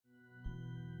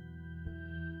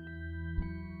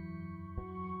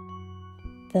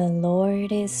The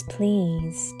Lord is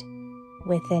pleased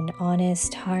with an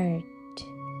honest heart,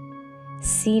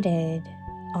 seated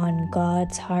on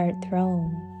God's heart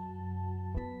throne.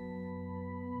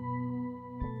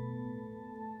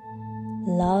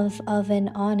 Love of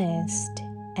an honest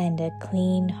and a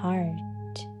clean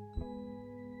heart.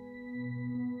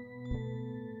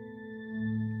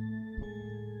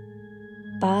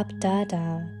 Bap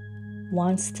Dada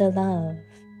wants the love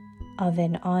of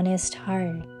an honest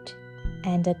heart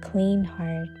and a clean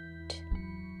heart.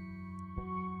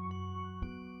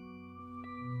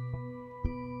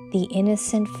 The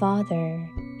innocent Father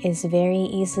is very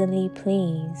easily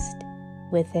pleased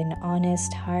with an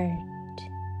honest heart.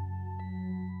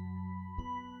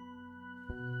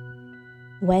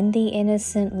 When the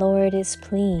innocent Lord is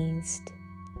pleased,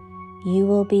 you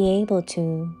will be able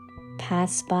to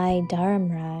pass by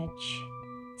Dharamraj,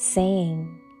 saying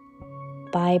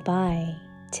bye-bye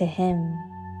to him.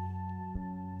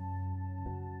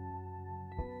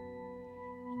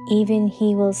 Even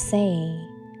he will say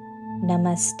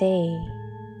Namaste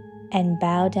and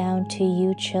bow down to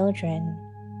you children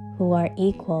who are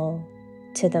equal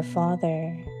to the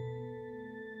Father.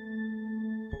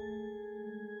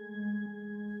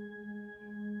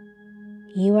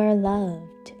 You are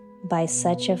loved by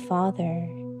such a Father,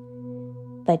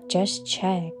 but just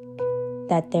check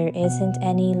that there isn't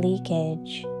any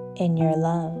leakage in your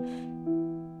love.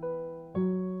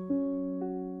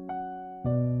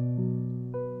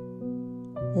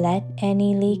 Let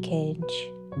any leakage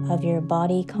of your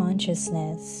body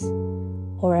consciousness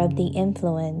or of the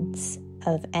influence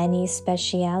of any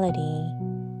speciality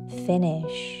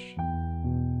finish.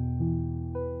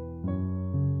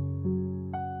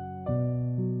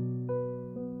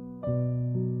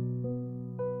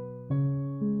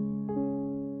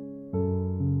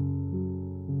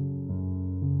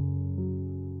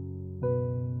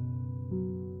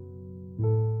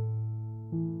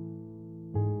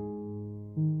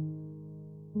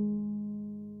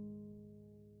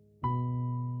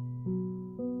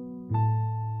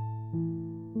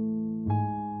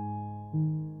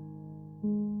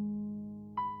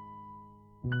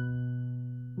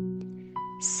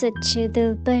 सच्चे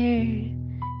दिल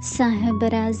पर साहिब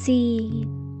राज़ी,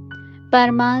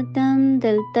 परमात्म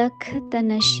दिल तक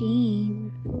तनशीन।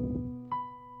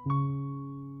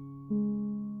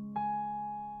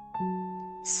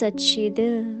 सच्चे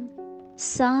दिल,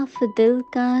 साफ दिल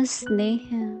का स्नेह,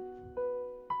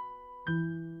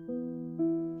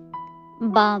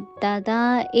 बाप दादा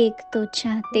एक तो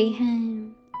चाहते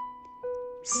हैं।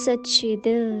 सच्चे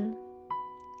दिल,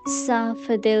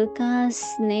 साफ दिल का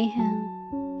स्नेह,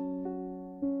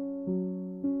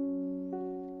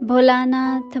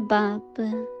 भोलानाथ बाप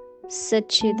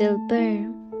सच्चे दिल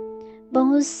पर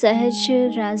बहुत सहज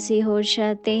राजी हो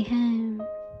जाते हैं।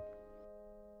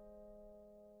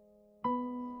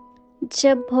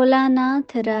 जब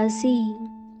भोलानाथ राजी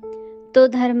तो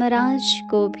धर्मराज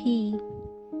को भी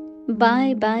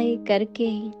बाय बाय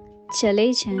करके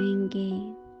चले जाएंगे।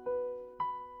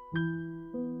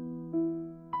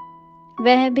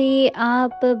 वह भी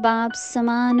आप बाप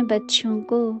समान बच्चों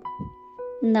को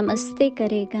नमस्ते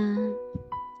करेगा,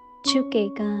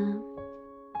 झुकेगा।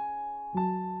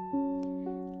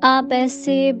 आप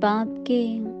ऐसे बाप के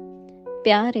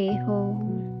प्यारे हो,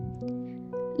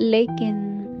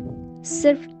 लेकिन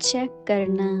सिर्फ चेक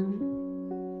करना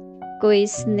कोई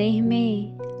स्नेह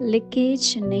में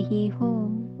लीकेज नहीं हो।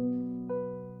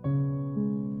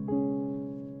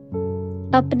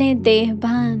 अपने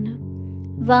देहभान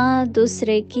व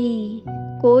दूसरे की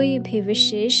कोई भी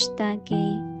विशेषता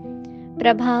के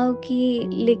प्रभाव की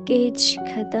लीकेज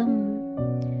खत्म।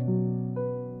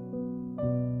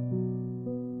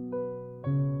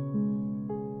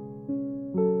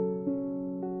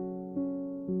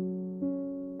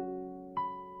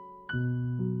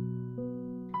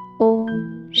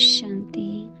 ओम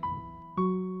शांति।